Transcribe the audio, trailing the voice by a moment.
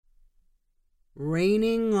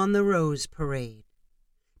Raining on the Rose Parade,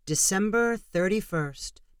 December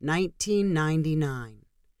 31st, 1999,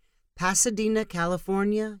 Pasadena,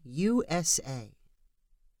 California, USA.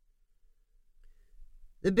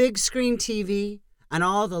 The big screen TV and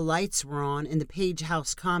all the lights were on in the Page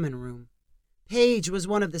House common room. Page was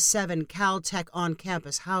one of the 7 Caltech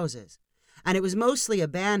on-campus houses, and it was mostly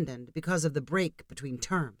abandoned because of the break between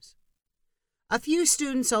terms. A few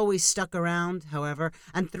students always stuck around, however,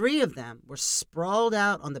 and 3 of them were sprawled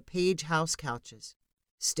out on the Page House couches,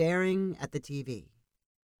 staring at the TV.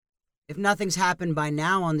 If nothing's happened by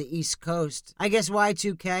now on the East Coast, I guess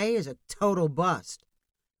Y2K is a total bust,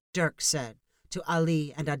 Dirk said to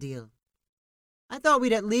Ali and Adil. I thought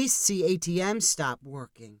we'd at least see ATMs stop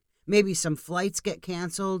working. Maybe some flights get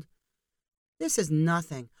canceled. This is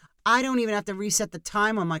nothing. I don't even have to reset the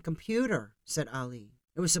time on my computer, said Ali.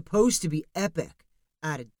 It was supposed to be epic,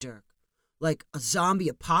 added Dirk, like a zombie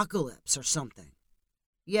apocalypse or something.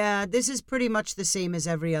 Yeah, this is pretty much the same as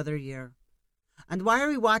every other year. And why are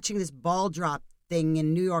we watching this ball drop thing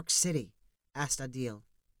in New York City? Asked Adil.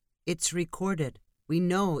 It's recorded. We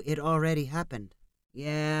know it already happened.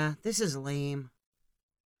 Yeah, this is lame.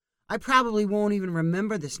 I probably won't even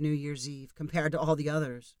remember this New Year's Eve compared to all the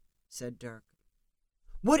others, said Dirk.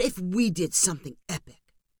 What if we did something epic?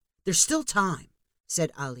 There's still time, said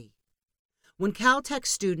Ali. When Caltech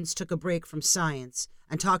students took a break from science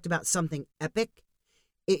and talked about something epic,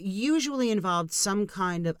 it usually involved some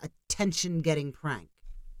kind of attention-getting prank.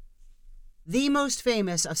 The most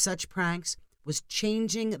famous of such pranks was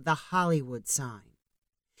changing the Hollywood sign.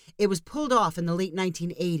 It was pulled off in the late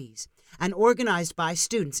 1980s and organized by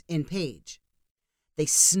students in Page. They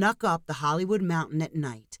snuck up the Hollywood mountain at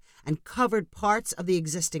night and covered parts of the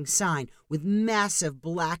existing sign with massive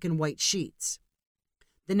black and white sheets.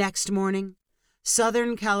 The next morning,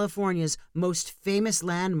 Southern California's most famous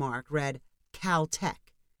landmark read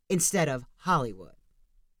Caltech instead of Hollywood.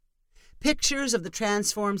 Pictures of the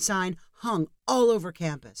transformed sign hung all over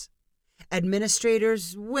campus.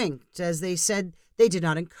 Administrators winked as they said they did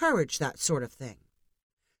not encourage that sort of thing.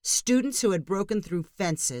 Students who had broken through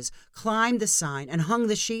fences, climbed the sign, and hung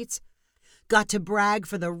the sheets got to brag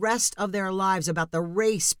for the rest of their lives about the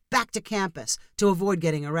race back to campus to avoid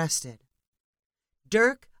getting arrested.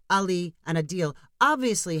 Dirk, Ali, and Adil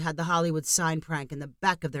obviously had the Hollywood sign prank in the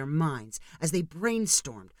back of their minds as they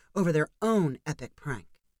brainstormed over their own epic prank.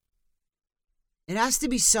 It has to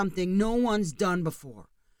be something no one's done before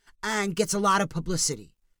and gets a lot of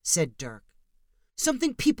publicity, said Dirk.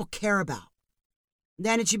 Something people care about.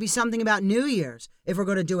 Then it should be something about New Year's, if we're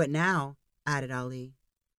going to do it now, added Ali.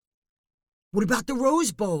 What about the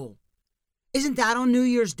Rose Bowl? Isn't that on New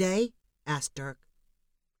Year's Day? Asked Dirk.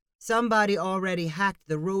 Somebody already hacked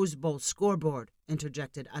the Rose Bowl scoreboard,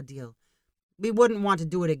 interjected Adil. We wouldn't want to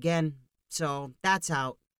do it again, so that's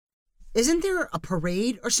out. Isn't there a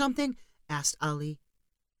parade or something? Asked Ali.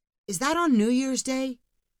 Is that on New Year's Day?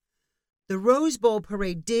 The Rose Bowl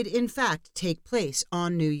parade did, in fact, take place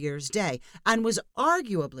on New Year's Day and was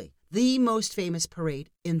arguably the most famous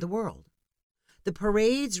parade in the world. The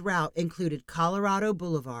parade's route included Colorado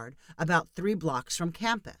Boulevard, about 3 blocks from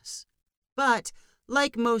campus. But,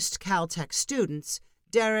 like most Caltech students,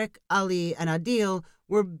 Derek, Ali, and Adil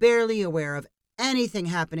were barely aware of anything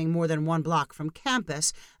happening more than 1 block from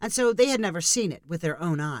campus, and so they had never seen it with their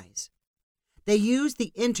own eyes. They used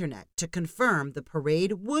the internet to confirm the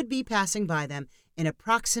parade would be passing by them in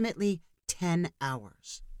approximately 10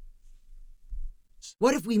 hours.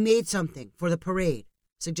 What if we made something for the parade?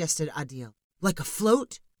 Suggested Adil. Like a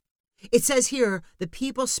float? It says here the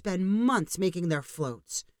people spend months making their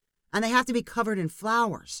floats, and they have to be covered in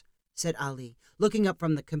flowers, said Ali, looking up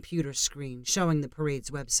from the computer screen showing the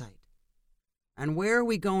parade's website. And where are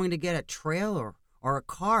we going to get a trailer or a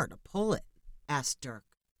car to pull it? Asked Dirk.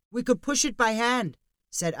 We could push it by hand,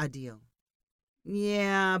 said Adil.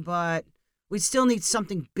 Yeah, but we'd still need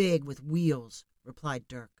something big with wheels, replied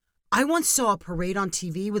Dirk. I once saw a parade on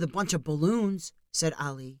TV with a bunch of balloons, said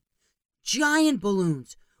Ali. Giant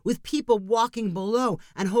balloons, with people walking below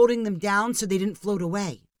and holding them down so they didn't float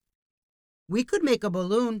away. We could make a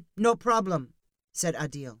balloon, no problem, said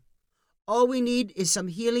Adil. All we need is some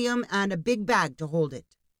helium and a big bag to hold it.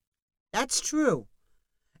 That's true.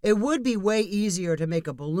 It would be way easier to make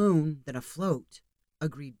a balloon than a float,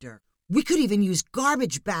 agreed Dirk. We could even use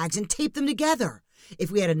garbage bags and tape them together.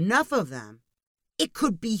 If we had enough of them, it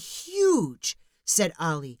could be huge, said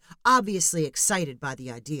Ali, obviously excited by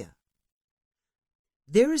the idea.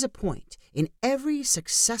 There is a point in every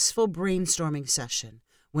successful brainstorming session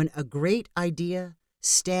when a great idea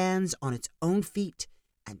stands on its own feet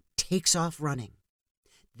and takes off running.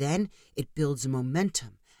 Then it builds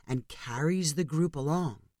momentum and carries the group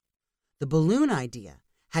along. The balloon idea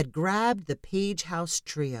had grabbed the Page House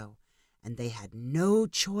trio, and they had no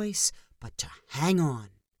choice but to hang on.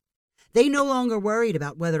 They no longer worried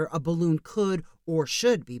about whether a balloon could or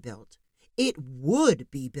should be built. It would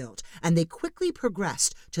be built, and they quickly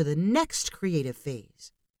progressed to the next creative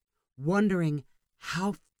phase, wondering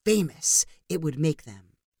how famous it would make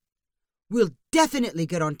them. "We'll definitely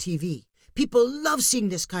get on TV. People love seeing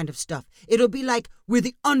this kind of stuff. It'll be like we're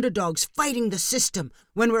the underdogs fighting the system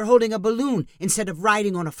when we're holding a balloon instead of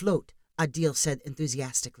riding on a float," Adil said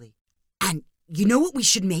enthusiastically. "And you know what we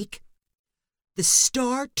should make? The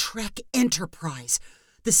Star Trek Enterprise.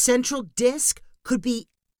 The central disc could be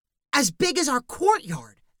as big as our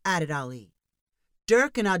courtyard," added Ali.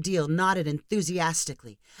 Dirk and Adil nodded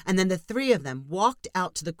enthusiastically, and then the three of them walked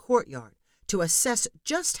out to the courtyard to assess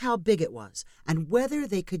just how big it was and whether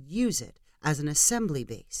they could use it as an assembly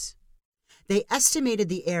base. They estimated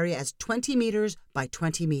the area as 20 meters by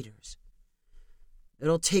 20 meters.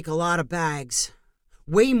 "It'll take a lot of bags,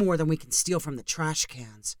 way more than we can steal from the trash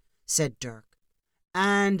cans," said Dirk,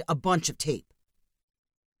 "and a bunch of tape."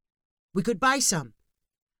 "We could buy some.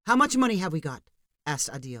 How much money have we got?" asked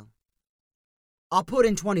Adil. "I'll put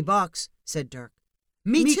in $20, said Dirk.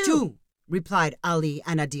 Me too, replied Ali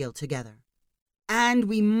and Adil together. "And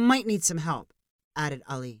we might need some help," added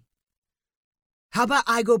Ali. "How about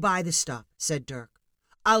I go buy the stuff?" said Dirk.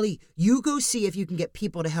 "Ali, you go see if you can get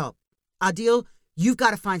people to help. Adil, you've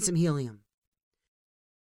got to find some helium."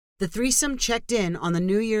 The threesome checked in on the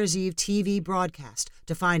New Year's Eve TV broadcast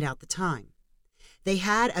to find out the time. They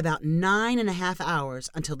had about 9.5 hours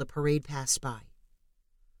until the parade passed by.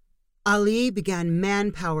 Ali began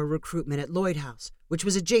manpower recruitment at Lloyd House, which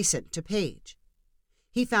was adjacent to Page.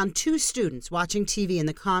 He found 2 students watching TV in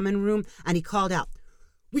the common room, and he called out,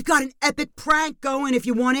 "We've got an epic prank going if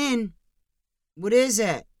you want in." "What is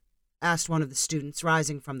it?" asked one of the students,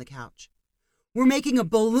 rising from the couch. "We're making a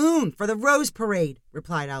balloon for the Rose Parade,"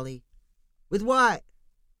 replied Ali. "With what?"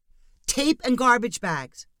 "Tape and garbage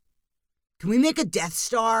bags." "Can we make a Death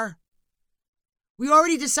Star?" "We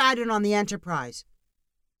already decided on the Enterprise."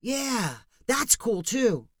 "Yeah, that's cool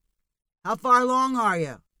too." "How far along are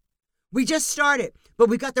you?" "We just started, but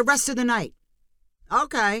we got the rest of the night."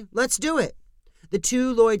 "Okay, let's do it." The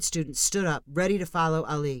 2 Lloyd students stood up, ready to follow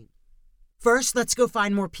Ali. "First, let's go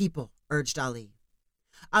find more people," urged Ali.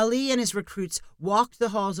 Ali and his recruits walked the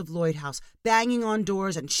halls of Lloyd House, banging on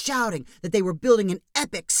doors and shouting that they were building an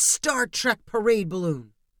epic Star Trek parade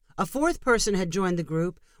balloon. A 4th person had joined the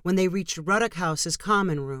group when they reached Ruddock House's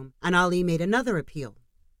common room, and Ali made another appeal.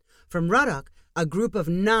 From Ruddock, a group of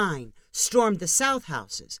 9 stormed the south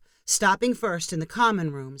houses, stopping first in the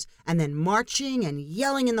common rooms and then marching and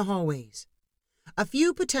yelling in the hallways. A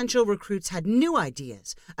few potential recruits had new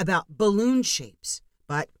ideas about balloon shapes,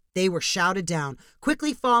 but they were shouted down,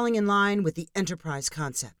 quickly falling in line with the Enterprise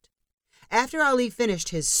concept. After Ali finished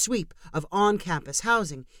his sweep of on-campus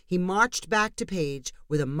housing, he marched back to Page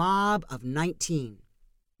with a mob of 19.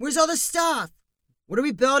 "Where's all the stuff? What are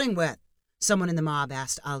we building with?" someone in the mob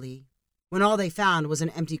asked Ali, when all they found was an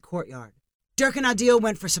empty courtyard. "Dirk and Adil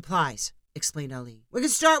went for supplies," explained Ali. "We can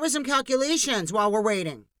start with some calculations while we're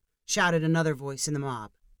waiting," shouted another voice in the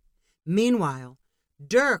mob. Meanwhile,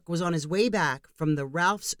 Dirk was on his way back from the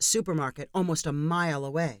Ralph's supermarket almost a mile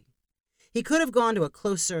away. He could have gone to a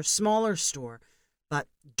closer, smaller store, but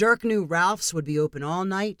Dirk knew Ralph's would be open all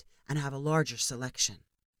night and have a larger selection.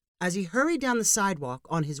 As he hurried down the sidewalk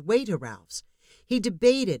on his way to Ralph's, he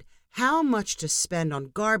debated how much to spend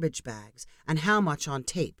on garbage bags and how much on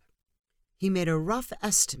tape. He made a rough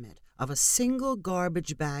estimate of a single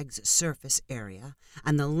garbage bag's surface area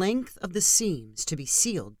and the length of the seams to be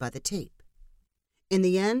sealed by the tape. In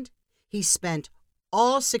the end, he spent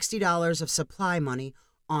all $60 of supply money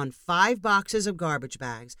on 5 boxes of garbage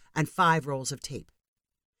bags and 5 rolls of tape.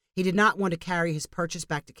 He did not want to carry his purchase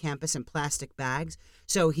back to campus in plastic bags,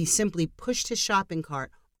 so he simply pushed his shopping cart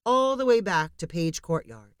all the way back to Page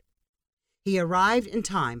Courtyard. He arrived in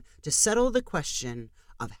time to settle the question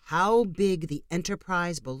of how big the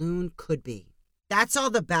Enterprise balloon could be. "That's all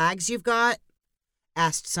the bags you've got?"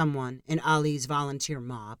 asked someone in Ali's volunteer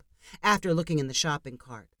mob, after looking in the shopping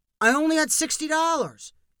cart. "I only had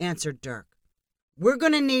 $60, answered Dirk. "We're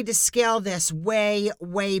going to need to scale this way,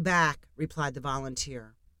 way back," replied the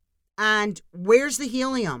volunteer. "And where's the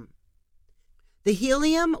helium?" The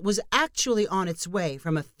helium was actually on its way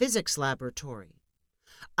from a physics laboratory.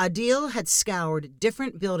 Adil had scoured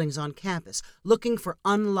different buildings on campus, looking for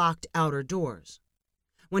unlocked outer doors.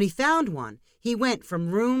 When he found one, he went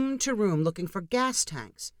from room to room looking for gas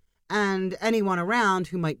tanks and anyone around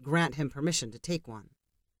who might grant him permission to take one.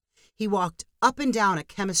 He walked up and down a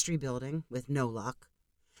chemistry building with no luck.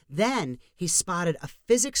 Then he spotted a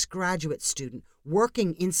physics graduate student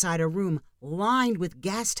working inside a room lined with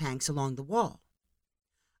gas tanks along the wall.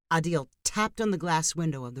 Adil tapped on the glass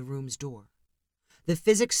window of the room's door. The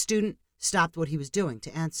physics student stopped what he was doing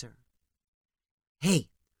to answer. "Hey,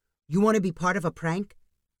 you want to be part of a prank?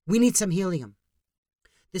 We need some helium."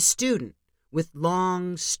 The student, with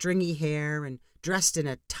long, stringy hair and dressed in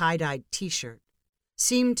a tie-dyed t-shirt,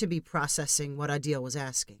 seemed to be processing what Adil was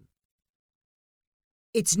asking.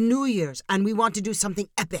 "It's New Year's, and we want to do something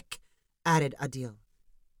epic," added Adil.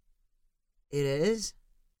 "It is?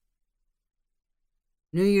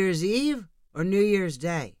 New Year's Eve or New Year's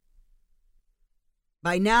Day?"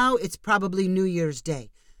 "By now, it's probably New Year's Day.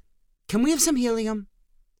 Can we have some helium?"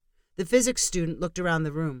 The physics student looked around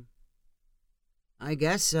the room. "I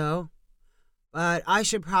guess so, but I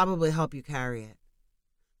should probably help you carry it."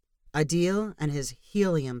 Adil and his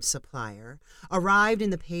helium supplier arrived in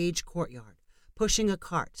the Page courtyard, pushing a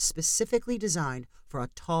cart specifically designed for a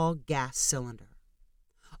tall gas cylinder.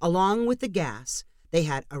 Along with the gas, they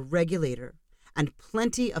had a regulator and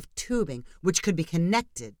plenty of tubing which could be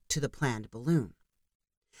connected to the planned balloon.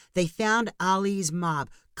 They found Ali's mob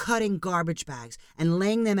cutting garbage bags and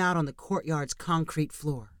laying them out on the courtyard's concrete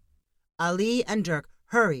floor. Ali and Dirk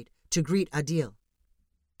hurried to greet Adil.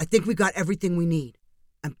 "I think we got everything we need,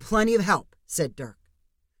 and plenty of help," said Dirk.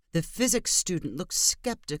 The physics student looked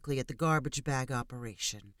skeptically at the garbage bag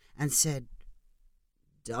operation and said,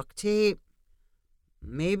 "Duct tape?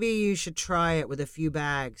 Maybe you should try it with a few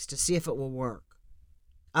bags to see if it will work."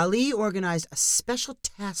 Ali organized a special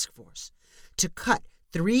task force to cut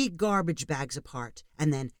 3 garbage bags apart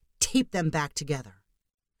and then tape them back together.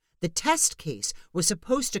 The test case was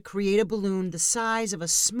supposed to create a balloon the size of a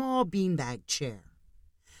small beanbag chair.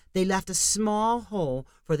 They left a small hole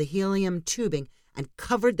for the helium tubing and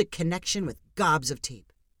covered the connection with gobs of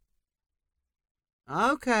tape.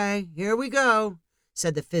 "Okay, here we go,"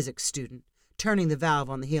 said the physics student, turning the valve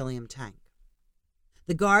on the helium tank.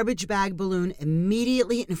 The garbage bag balloon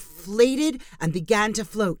immediately inflated and began to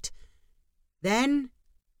float. Then,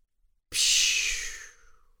 pshh,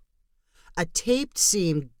 a taped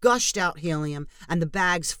seam gushed out helium and the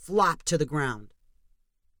bags flopped to the ground.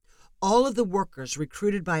 All of the workers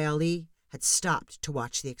recruited by Ali had stopped to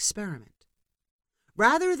watch the experiment.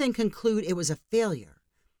 Rather than conclude it was a failure,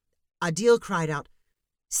 Adil cried out,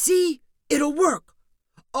 "See, it'll work.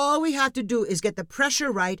 All we have to do is get the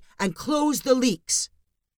pressure right and close the leaks."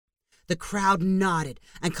 The crowd nodded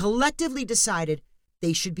and collectively decided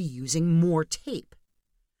they should be using more tape.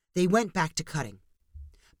 They went back to cutting.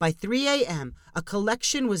 By 3 a.m., a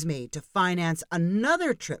collection was made to finance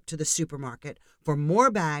another trip to the supermarket for more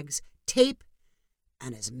bags, tape,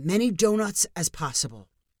 and as many donuts as possible.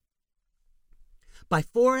 By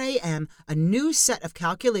 4 a.m., a new set of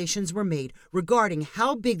calculations were made regarding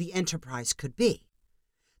how big the enterprise could be.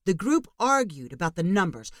 The group argued about the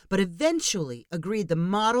numbers, but eventually agreed the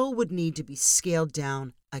model would need to be scaled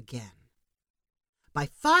down again. By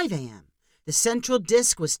 5 a.m., the central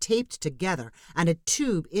disc was taped together and a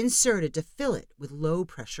tube inserted to fill it with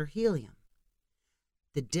low-pressure helium.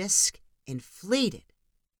 The disc inflated,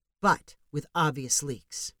 but with obvious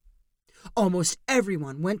leaks. Almost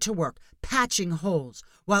everyone went to work patching holes,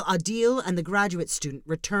 while Adil and the graduate student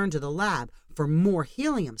returned to the lab for more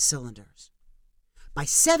helium cylinders. By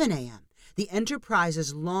 7 a.m., the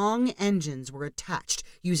Enterprise's long engines were attached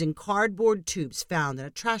using cardboard tubes found in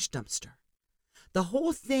a trash dumpster. The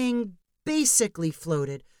whole thing basically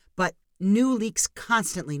floated, but new leaks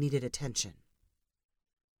constantly needed attention.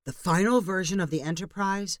 The final version of the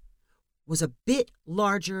Enterprise was a bit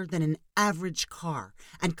larger than an average car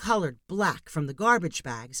and colored black from the garbage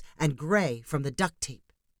bags and gray from the duct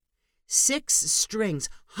tape. 6 strings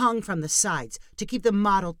hung from the sides to keep the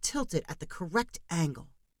model tilted at the correct angle.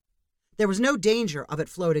 There was no danger of it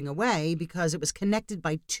floating away because it was connected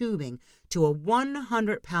by tubing to a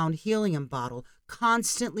 100-pound helium bottle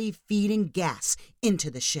constantly feeding gas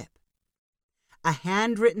into the ship. A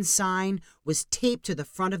handwritten sign was taped to the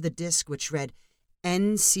front of the disc which read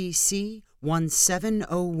NCC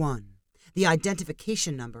 1701, the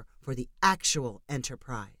identification number for the actual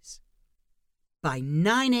Enterprise. By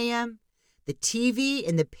 9 a.m., the TV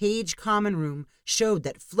in the Page Common Room showed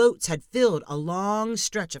that floats had filled a long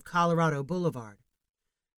stretch of Colorado Boulevard.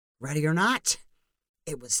 Ready or not,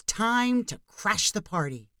 it was time to crash the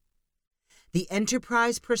party. The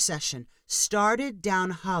Enterprise procession started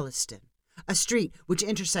down Holliston, a street which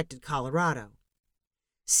intersected Colorado.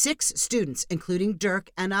 6 students, including Dirk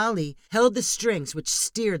and Ali, held the strings which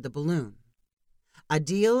steered the balloon.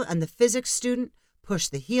 Adil and the physics student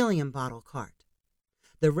pushed the helium bottle cart.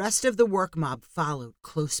 The rest of the work mob followed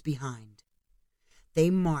close behind. They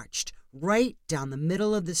marched right down the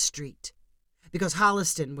middle of the street because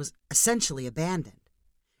Holliston was essentially abandoned.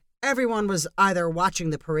 Everyone was either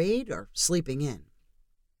watching the parade or sleeping in.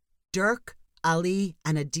 Dirk, Ali,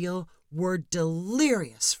 and Adil were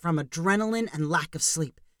delirious from adrenaline and lack of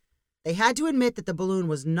sleep. They had to admit that the balloon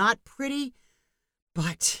was not pretty,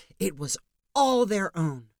 but it was all their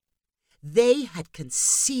own. They had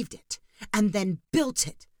conceived it and then built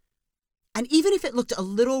it. And even if it looked a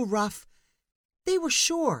little rough, they were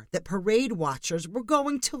sure that parade watchers were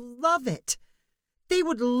going to love it. They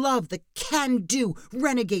would love the can-do,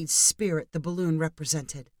 renegade spirit the balloon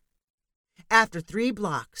represented. After 3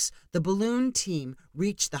 blocks, the balloon team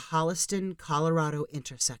reached the Holliston, Colorado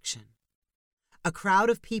intersection. A crowd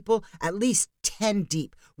of people, at least 10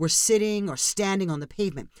 deep, were sitting or standing on the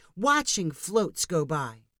pavement, watching floats go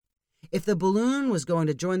by. If the balloon was going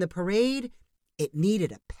to join the parade, it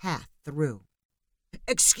needed a path through.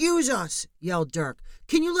 "Excuse us," yelled Dirk.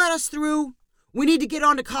 "Can you let us through? We need to get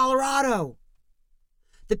on to Colorado."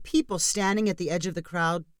 The people standing at the edge of the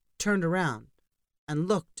crowd turned around and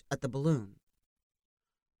looked at the balloon.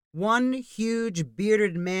 One huge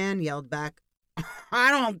bearded man yelled back, "I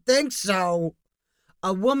don't think so."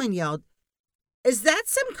 A woman yelled, "Is that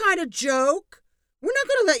some kind of joke? We're not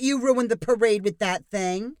going to let you ruin the parade with that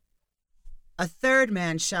thing." A third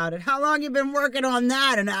man shouted, "How long you been working on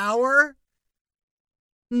that, an hour?"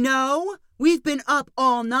 "No, we've been up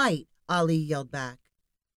all night," Ali yelled back.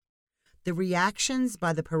 The reactions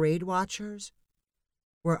by the parade watchers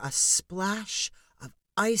were a splash of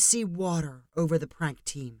icy water over the prank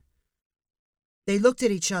team. They looked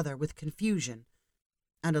at each other with confusion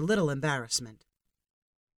and a little embarrassment.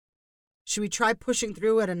 "Should we try pushing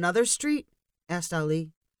through at another street?" asked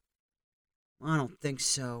Ali. "I don't think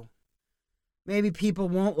so. Maybe people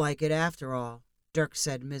won't like it after all," Dirk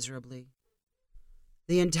said miserably.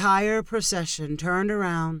 The entire procession turned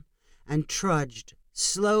around and trudged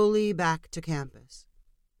slowly back to campus.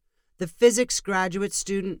 The physics graduate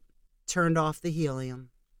student turned off the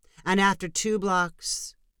helium, and after 2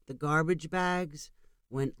 blocks, the garbage bags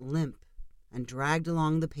went limp and dragged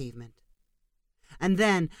along the pavement. And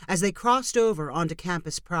then, as they crossed over onto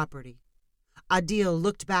campus property, Adil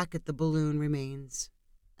looked back at the balloon remains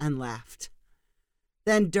and laughed.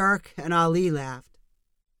 Then Dirk and Ali laughed.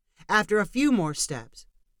 After a few more steps,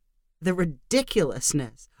 the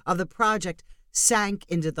ridiculousness of the project sank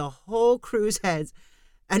into the whole crew's heads,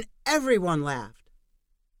 and everyone laughed.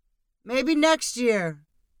 "Maybe next year,"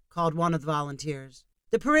 called one of the volunteers.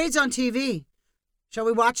 "The parade's on TV. Shall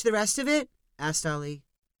we watch the rest of it?" asked Ali.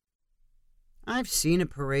 "I've seen a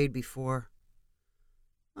parade before.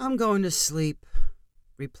 I'm going to sleep,"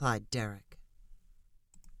 replied Derek.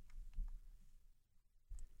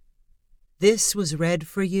 This was read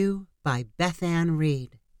for you by Beth Ann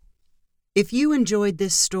Reed. If you enjoyed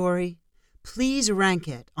this story, please rank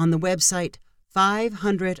it on the website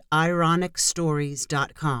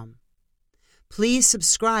 500ironicstories.com. Please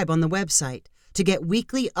subscribe on the website to get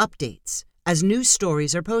weekly updates as new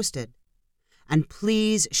stories are posted. And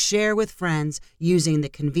please share with friends using the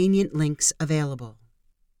convenient links available.